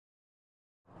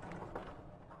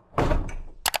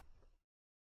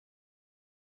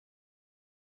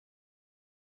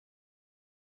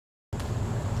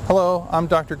Hello, I'm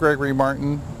Dr. Gregory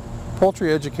Martin,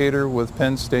 poultry educator with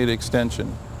Penn State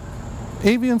Extension.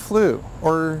 Avian flu,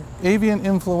 or avian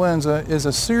influenza, is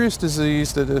a serious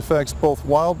disease that affects both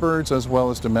wild birds as well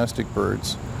as domestic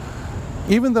birds.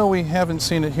 Even though we haven't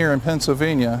seen it here in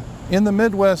Pennsylvania, in the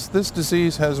Midwest this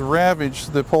disease has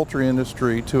ravaged the poultry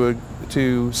industry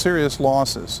to serious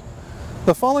losses.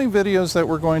 The following videos that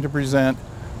we're going to present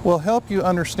will help you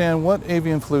understand what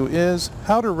avian flu is,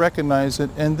 how to recognize it,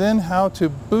 and then how to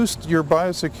boost your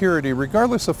biosecurity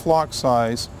regardless of flock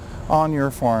size on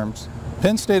your farms.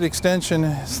 Penn State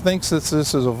Extension thinks that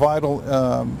this is a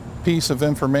vital piece of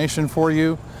information for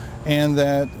you and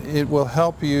that it will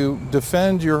help you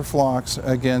defend your flocks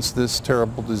against this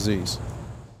terrible disease.